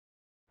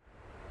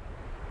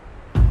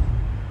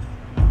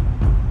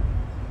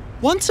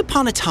Once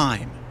upon a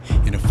time,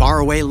 in a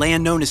faraway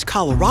land known as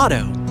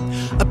Colorado,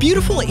 a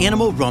beautiful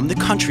animal roamed the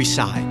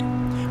countryside,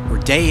 where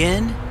day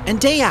in and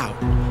day out,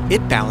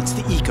 it balanced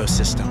the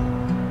ecosystem.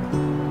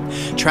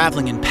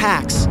 Traveling in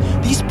packs,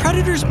 these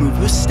predators moved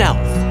with stealth,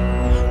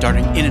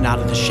 darting in and out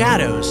of the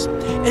shadows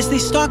as they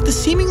stalked the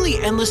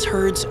seemingly endless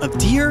herds of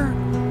deer,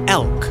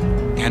 elk,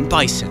 and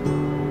bison.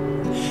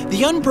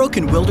 The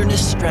unbroken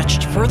wilderness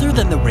stretched further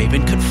than the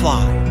raven could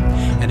fly,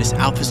 and as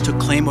alphas took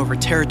claim over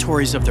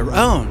territories of their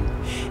own,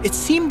 it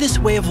seemed this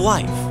way of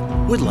life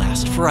would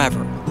last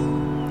forever.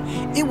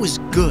 It was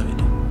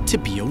good to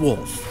be a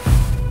wolf.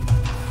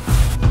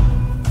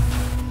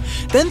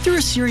 Then through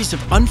a series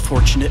of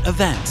unfortunate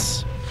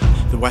events,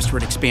 the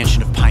westward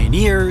expansion of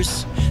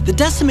pioneers, the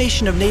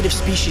decimation of native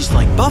species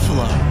like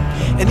buffalo,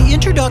 and the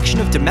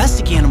introduction of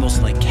domestic animals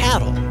like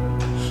cattle,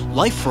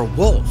 life for a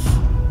wolf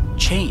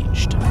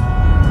changed.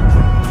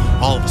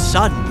 All of a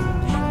sudden,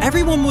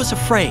 everyone was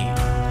afraid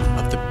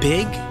of the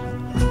big,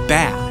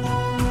 bad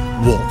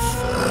wolf.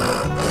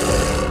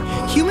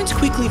 Humans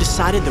quickly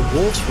decided that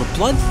wolves were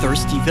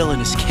bloodthirsty,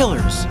 villainous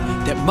killers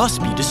that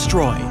must be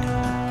destroyed.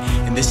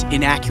 And this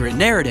inaccurate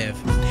narrative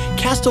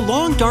cast a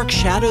long dark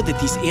shadow that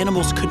these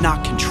animals could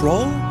not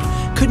control,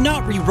 could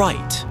not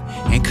rewrite,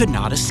 and could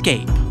not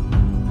escape.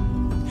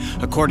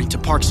 According to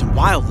Parks and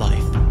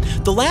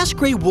Wildlife, the last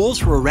gray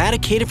wolves were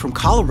eradicated from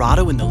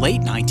Colorado in the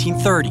late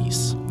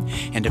 1930s,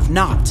 and have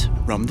not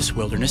roamed this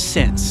wilderness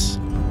since.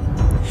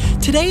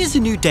 Today is a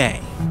new day,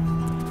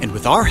 and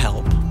with our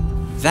help,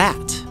 that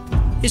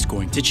is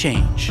going to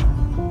change.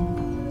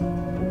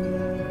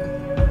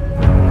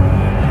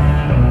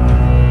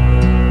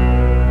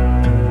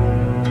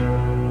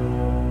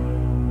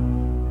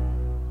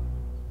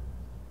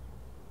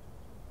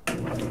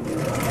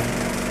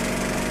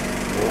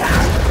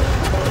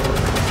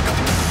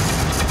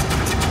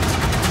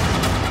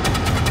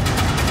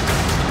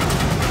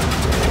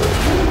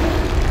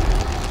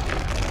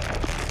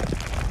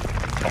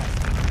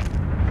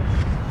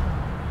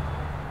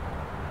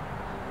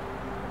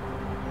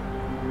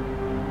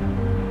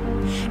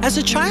 As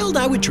a child,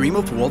 I would dream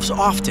of wolves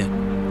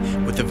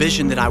often, with the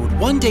vision that I would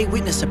one day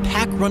witness a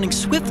pack running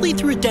swiftly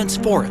through a dense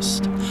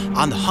forest,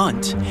 on the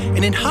hunt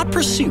and in hot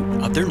pursuit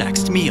of their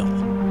next meal.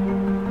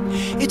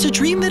 It's a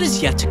dream that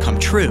has yet to come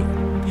true,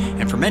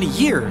 and for many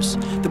years,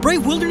 the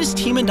Brave Wilderness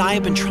team and I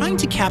have been trying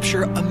to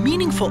capture a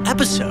meaningful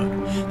episode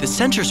that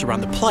centers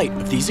around the plight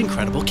of these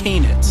incredible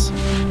canids.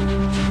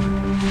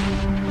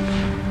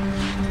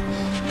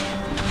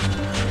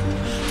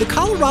 The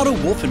Colorado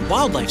Wolf and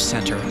Wildlife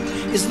Center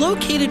is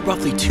located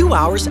roughly 2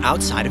 hours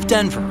outside of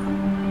Denver.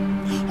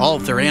 All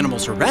of their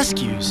animals are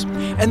rescues,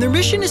 and their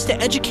mission is to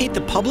educate the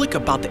public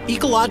about the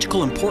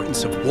ecological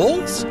importance of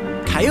wolves,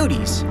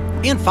 coyotes,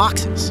 and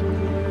foxes.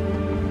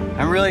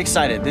 I'm really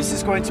excited. This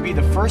is going to be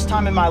the first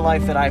time in my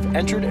life that I've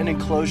entered an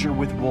enclosure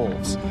with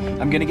wolves.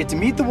 I'm going to get to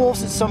meet the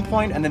wolves at some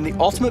point, and then the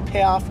ultimate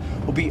payoff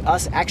will be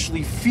us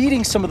actually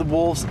feeding some of the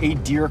wolves a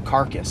deer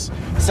carcass.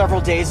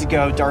 Several days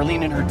ago,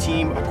 Darlene and her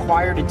team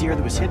acquired a deer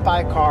that was hit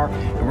by a car,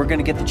 and we're going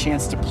to get the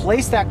chance to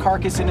place that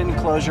carcass in an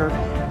enclosure,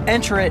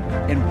 enter it,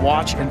 and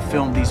watch and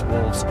film these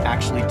wolves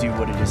actually do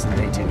what it is that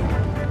they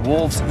do.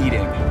 Wolves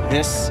eating.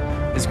 This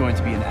is going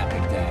to be an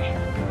epic day.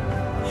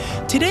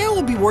 Today I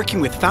will be working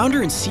with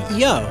founder and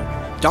CEO,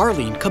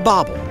 Darlene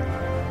Kababble.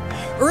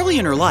 Early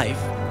in her life,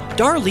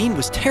 Darlene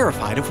was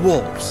terrified of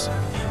wolves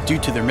due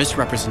to their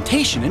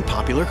misrepresentation in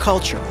popular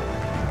culture.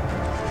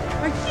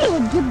 Are you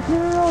a good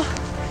girl?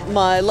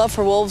 My love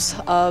for wolves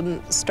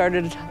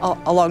started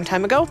a long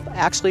time ago,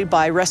 actually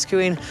by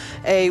rescuing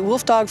a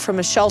wolf dog from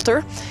a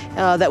shelter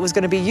that was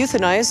going to be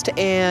euthanized.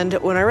 And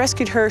when I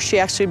rescued her, she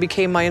actually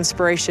became my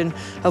inspiration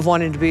of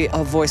wanting to be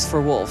a voice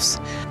for wolves.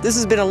 This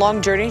has been a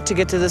long journey to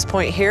get to this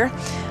point here.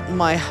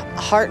 My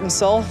heart and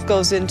soul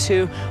goes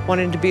into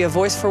wanting to be a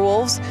voice for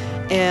wolves,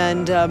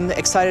 and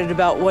excited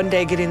about one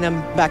day getting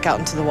them back out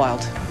into the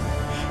wild.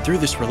 Through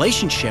this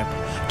relationship,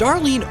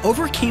 Darlene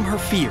overcame her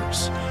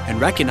fears and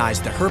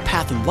recognized that her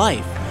path in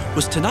life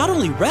was to not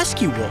only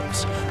rescue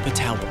wolves, but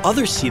to help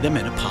others see them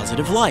in a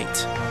positive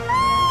light.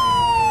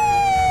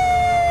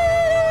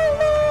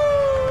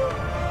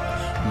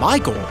 My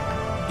goal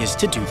is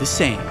to do the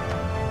same.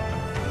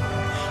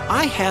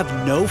 I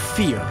have no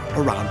fear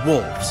around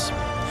wolves.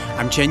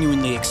 I'm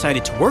genuinely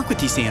excited to work with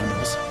these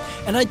animals,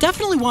 and I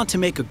definitely want to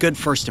make a good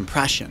first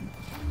impression.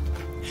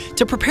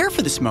 To prepare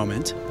for this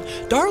moment,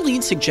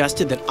 Darlene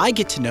suggested that I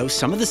get to know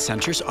some of the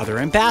center's other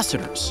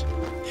ambassadors.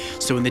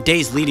 So in the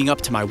days leading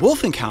up to my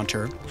wolf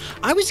encounter,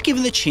 I was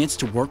given the chance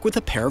to work with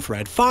a pair of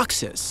red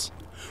foxes,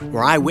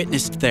 where I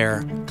witnessed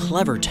their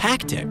clever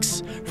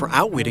tactics for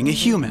outwitting a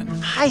human.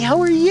 Hi, how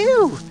are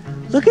you?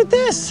 Look at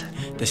this.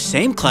 The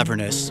same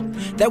cleverness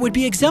that would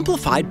be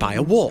exemplified by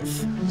a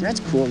wolf. That's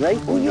cool, right?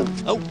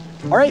 Oh,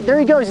 all right, there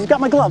he goes. He's got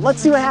my glove. Let's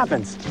see what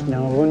happens.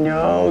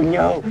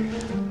 No.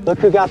 Look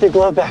who got their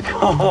glove back.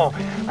 Oh,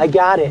 I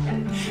got it.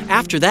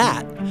 After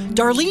that,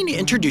 Darlene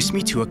introduced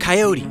me to a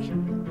coyote.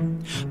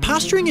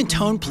 Posturing and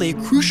tone play a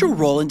crucial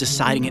role in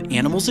deciding an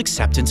animal's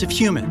acceptance of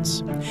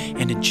humans.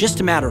 And in just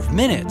a matter of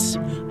minutes,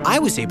 I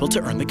was able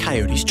to earn the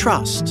coyote's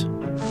trust.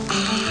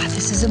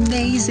 This is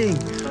amazing.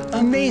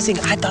 Amazing.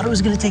 I thought it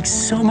was going to take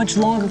so much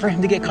longer for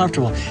him to get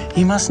comfortable.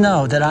 He must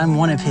know that I'm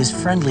one of his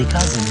friendly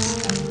cousins.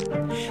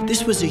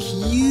 This was a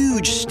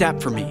huge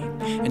step for me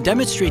and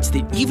demonstrates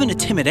that even a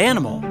timid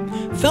animal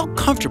felt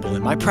comfortable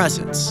in my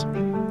presence.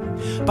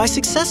 By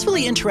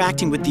successfully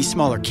interacting with these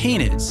smaller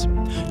canids,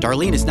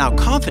 Darlene is now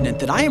confident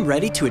that I am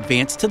ready to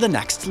advance to the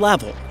next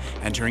level,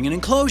 entering an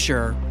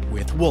enclosure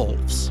with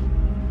wolves.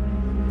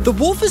 The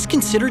wolf is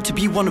considered to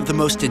be one of the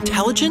most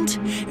intelligent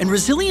and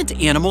resilient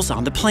animals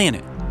on the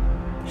planet.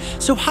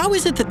 So how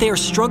is it that they are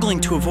struggling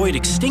to avoid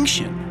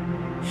extinction?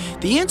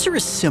 The answer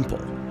is simple: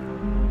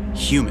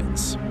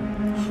 humans.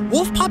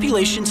 Wolf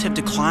populations have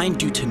declined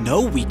due to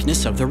no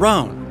weakness of their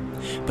own,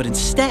 but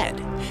instead,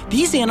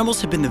 these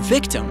animals have been the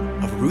victim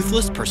of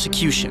ruthless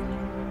persecution.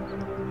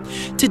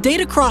 To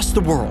date across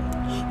the world,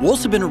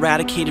 wolves have been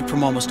eradicated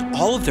from almost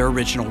all of their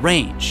original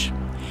range.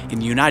 In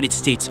the United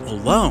States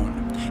alone,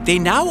 they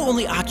now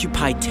only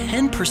occupy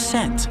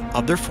 10%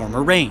 of their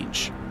former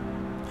range.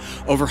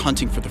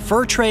 Overhunting for the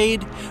fur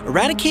trade,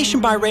 eradication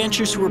by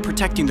ranchers who are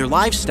protecting their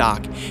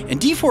livestock, and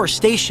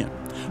deforestation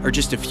are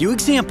just a few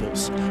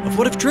examples of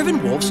what have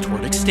driven wolves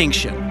toward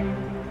extinction.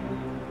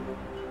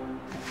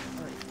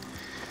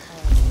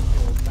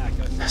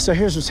 So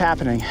here's what's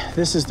happening.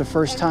 This is the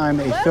first time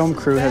a film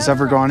crew has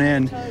ever gone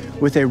in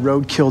with a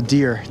roadkill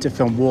deer to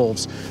film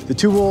wolves. The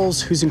two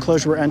wolves whose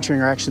enclosure we're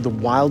entering are actually the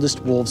wildest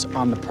wolves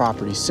on the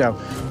property. So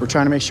we're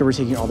trying to make sure we're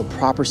taking all the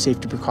proper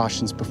safety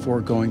precautions before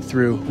going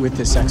through with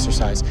this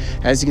exercise.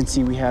 As you can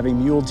see, we have a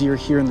mule deer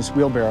here in this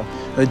wheelbarrow.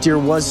 The deer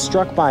was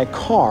struck by a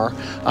car,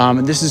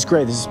 and this is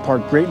great. This is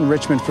great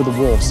enrichment for the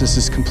wolves. This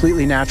is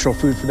completely natural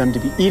food for them to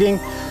be eating.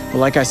 But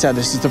like I said,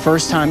 this is the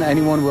first time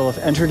anyone will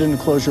have entered an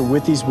enclosure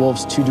with these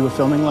wolves to do a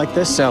filming like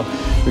this, so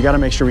we gotta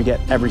make sure we get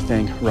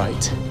everything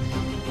right.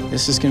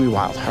 This is gonna be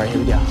wild. All right, here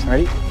we go.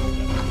 Ready?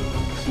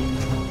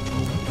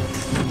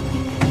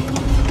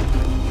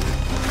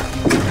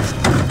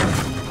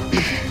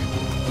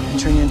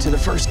 Entering into the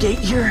first gate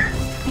here.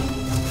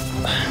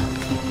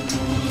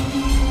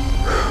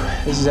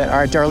 This is it. All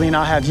right, Darlene,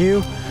 I'll have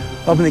you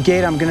open the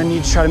gate. I'm gonna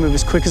need to try to move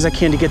as quick as I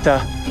can to get the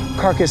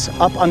carcass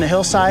up on the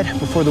hillside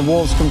before the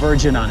wolves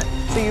converge in on it.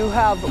 So you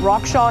have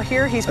Rockshaw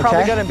here. He's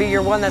probably going to be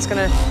your one that's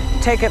going to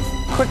take it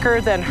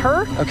quicker than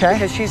her. Okay.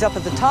 Because she's up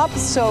at the top.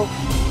 So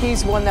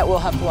he's one that we'll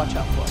have to watch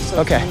out for. So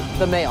okay.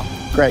 The male.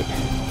 Great.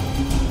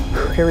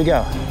 Here we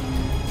go.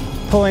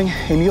 Pulling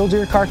a mule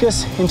deer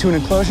carcass into an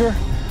enclosure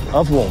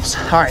of wolves.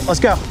 All right, let's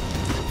go. All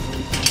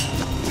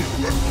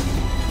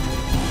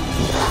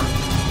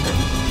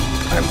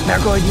right,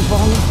 now go ahead, you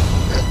follow me.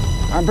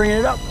 I'm bringing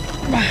it up.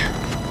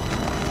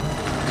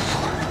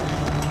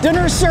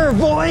 Dinner served,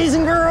 boys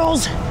and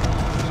girls.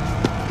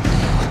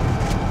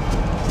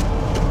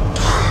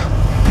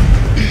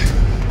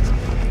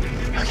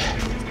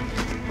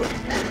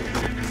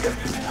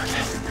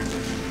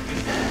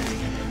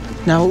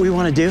 Now what we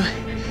want to do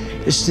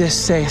is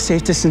just stay a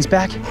safe distance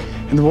back,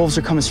 and the wolves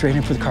are coming straight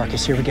in for the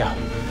carcass. Here we go.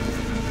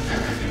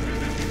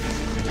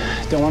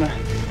 Don't want to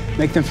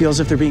make them feel as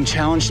if they're being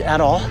challenged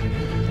at all.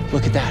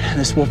 Look at that.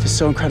 This wolf is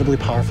so incredibly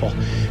powerful.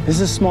 This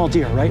is a small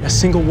deer, right? A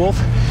single wolf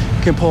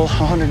can pull a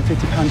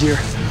 150-pound deer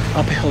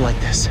up a hill like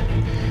this.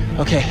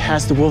 Okay,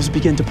 as the wolves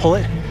begin to pull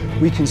it,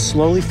 we can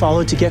slowly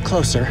follow to get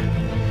closer.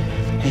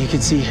 And you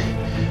can see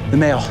the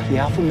male, the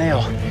alpha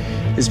male,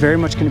 is very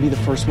much going to be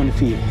the first one to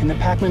feed. In the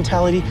pack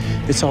mentality,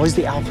 it's always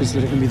the alphas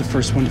that are going to be the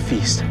first one to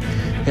feast.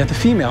 You have the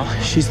female,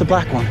 she's the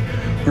black one,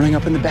 running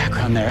up in the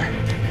background there.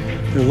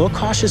 We're a little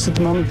cautious at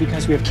the moment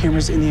because we have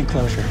cameras in the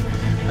enclosure.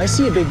 I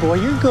see you, big boy,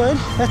 you're good.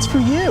 That's for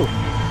you.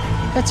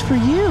 That's for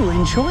you.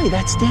 Enjoy,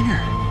 that's dinner.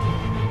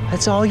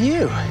 That's all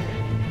you.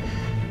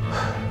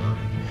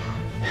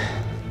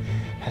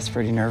 That's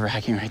pretty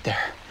nerve-wracking right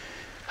there.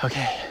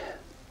 Okay.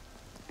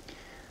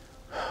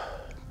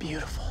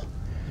 Beautiful.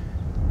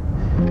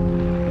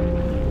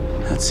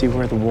 Let's see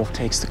where the wolf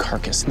takes the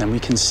carcass, and then we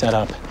can set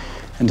up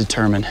and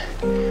determine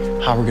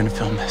how we're gonna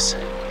film this.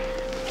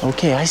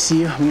 Okay, I see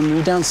you. I'm gonna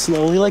move down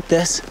slowly like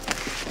this.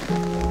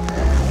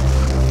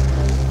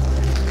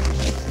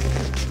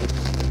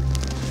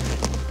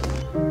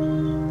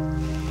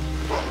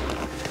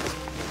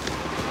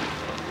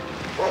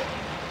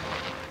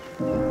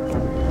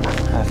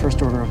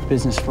 First order of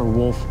business for a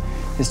wolf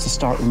is to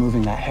start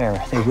removing that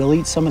hair. They will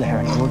eat some of the hair,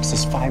 and it works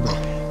as fiber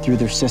through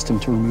their system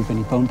to remove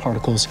any bone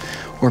particles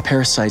or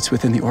parasites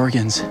within the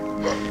organs.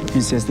 He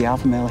says the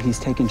alpha male, he's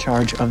taking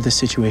charge of the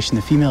situation.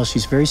 The female,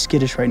 she's very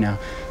skittish right now.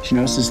 She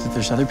notices that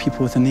there's other people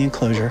within the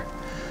enclosure,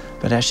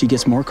 but as she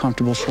gets more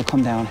comfortable, she'll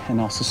come down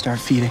and also start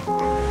feeding.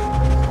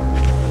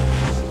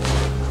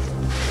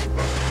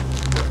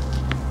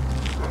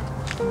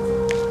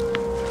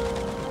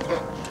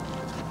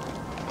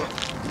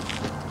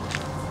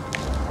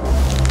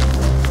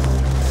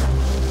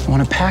 When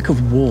a pack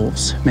of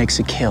wolves makes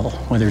a kill,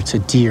 whether it's a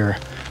deer,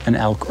 an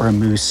elk, or a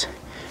moose,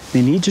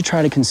 They need to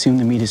try to consume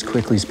the meat as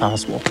quickly as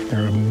possible.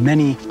 There are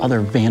many other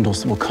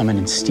vandals that will come in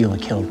and steal a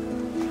kill.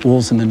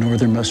 Wolves in the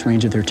northernmost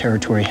range of their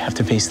territory have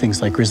to face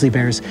things like grizzly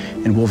bears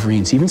and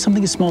wolverines. Even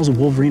something as small as a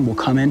wolverine will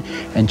come in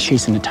and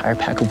chase an entire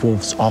pack of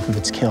wolves off of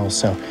its kill.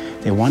 So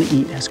they want to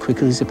eat as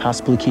quickly as they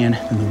possibly can,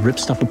 and they'll rip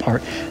stuff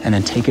apart and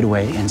then take it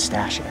away and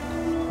stash it.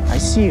 I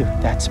see you.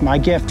 That's my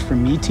gift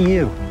from me to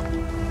you.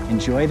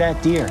 Enjoy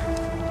that deer.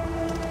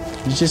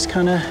 You're just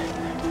kind of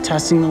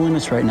testing the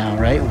limits right now,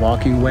 right?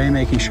 Walking away,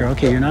 making sure,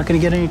 okay, you're not going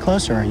to get any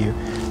closer, are you?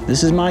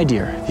 This is my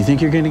deer. If you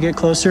think you're going to get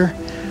closer,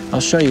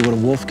 I'll show you what a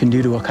wolf can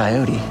do to a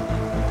coyote.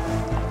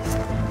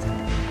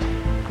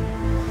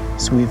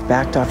 So we've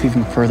backed off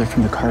even further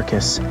from the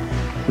carcass,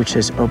 which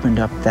has opened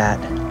up that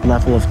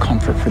level of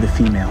comfort for the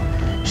female.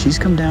 She's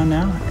come down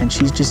now, and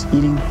she's just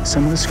eating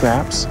some of the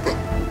scraps.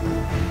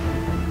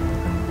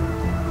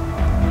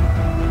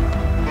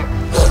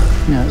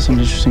 Yeah, some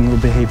interesting little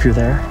behavior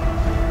there.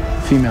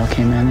 The female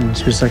came in and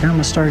she was like, I'm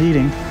gonna start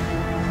eating.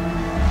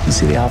 You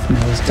see the alpha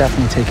male is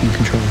definitely taking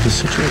control of the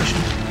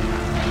situation.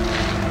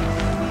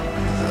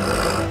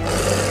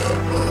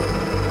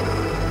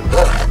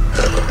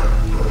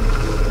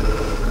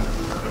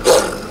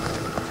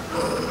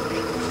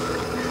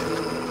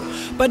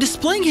 By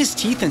displaying his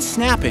teeth and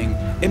snapping,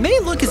 it may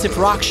look as if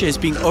Raksha is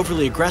being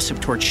overly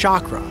aggressive toward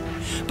Chakra,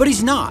 but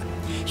he's not.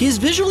 He is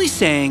visually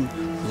saying,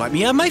 let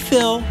me have my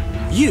fill,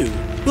 you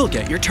will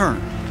get your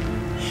turn.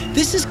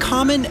 This is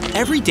common,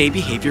 everyday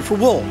behavior for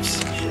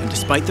wolves, and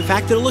despite the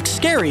fact that it looks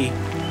scary,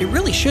 it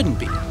really shouldn't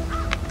be.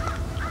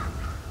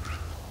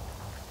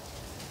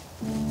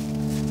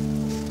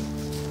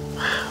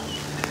 Wow,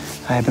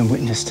 I have been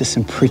witness to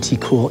some pretty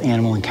cool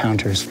animal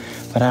encounters,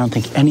 but I don't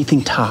think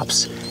anything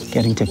tops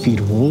getting to feed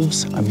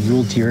wolves a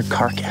mule deer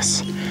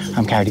carcass.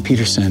 I'm Coyote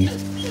Peterson.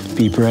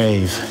 Be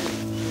brave,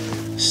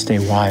 stay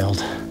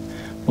wild.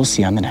 We'll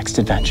see you on the next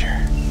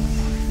adventure.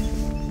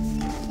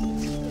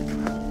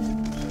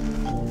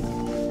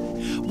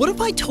 What if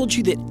I told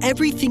you that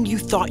everything you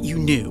thought you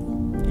knew,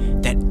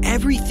 that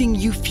everything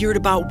you feared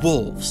about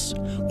wolves,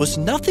 was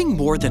nothing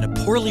more than a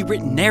poorly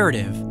written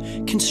narrative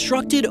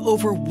constructed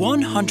over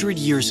 100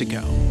 years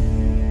ago?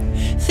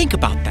 Think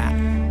about that.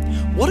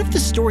 What if the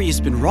story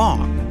has been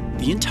wrong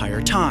the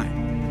entire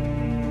time?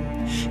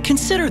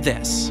 Consider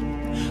this.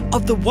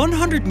 Of the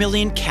 100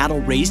 million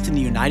cattle raised in the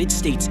United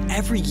States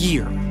every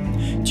year,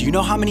 do you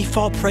know how many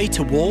fall prey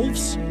to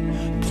wolves?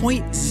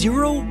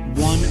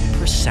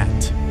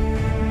 0.01%.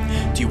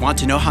 Do you want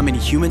to know how many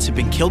humans have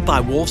been killed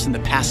by wolves in the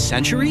past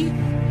century?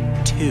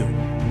 2.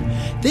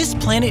 This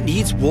planet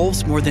needs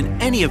wolves more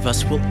than any of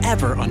us will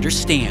ever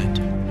understand.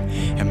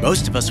 And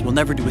most of us will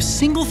never do a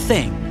single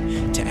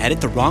thing to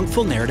edit the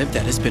wrongful narrative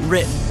that has been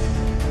written.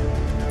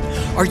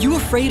 Are you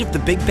afraid of the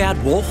big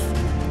bad wolf?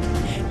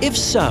 If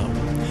so,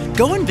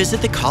 go and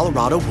visit the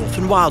Colorado Wolf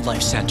and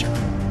Wildlife Center.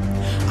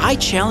 I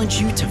challenge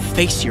you to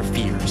face your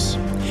fears,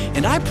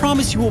 and I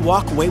promise you will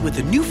walk away with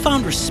a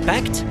newfound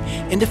respect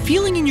and a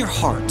feeling in your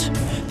heart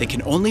that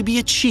can only be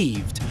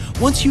achieved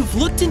once you've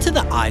looked into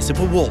the eyes of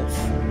a wolf.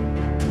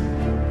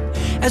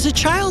 As a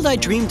child, I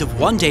dreamed of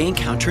one day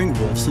encountering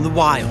wolves in the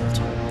wild,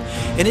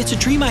 and it's a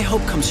dream I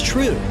hope comes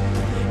true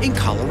in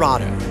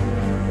Colorado.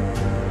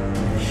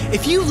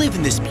 If you live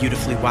in this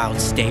beautifully wild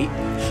state,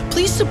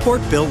 please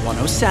support Bill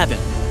 107,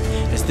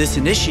 as this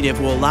initiative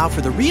will allow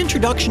for the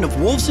reintroduction of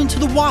wolves into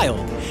the wild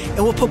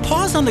and will put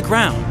paws on the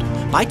ground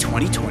by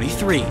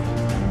 2023.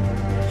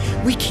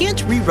 We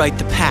can't rewrite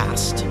the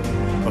past,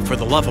 but for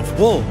the love of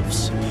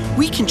wolves,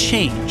 we can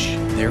change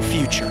their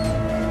future.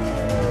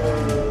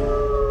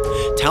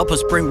 To help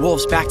us bring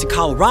wolves back to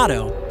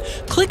Colorado,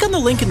 click on the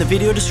link in the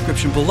video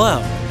description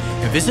below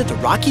and visit the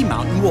Rocky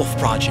Mountain Wolf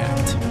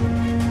Project.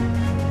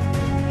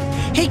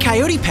 Hey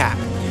Coyote Pack,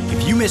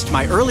 if you missed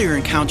my earlier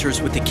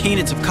encounters with the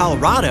canids of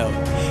Colorado,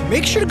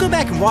 make sure to go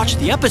back and watch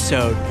the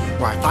episode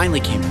where I finally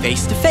came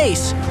face to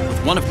face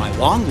with one of my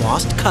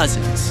long-lost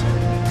cousins.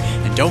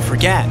 And don't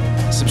forget,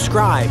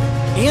 subscribe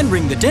and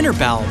ring the dinner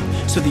bell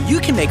so that you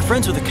can make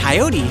friends with a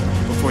coyote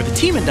before the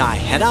team and I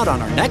head out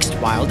on our next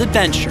wild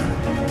adventure.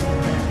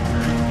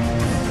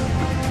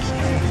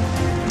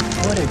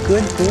 What a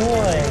good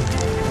boy.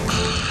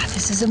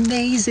 This is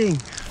amazing.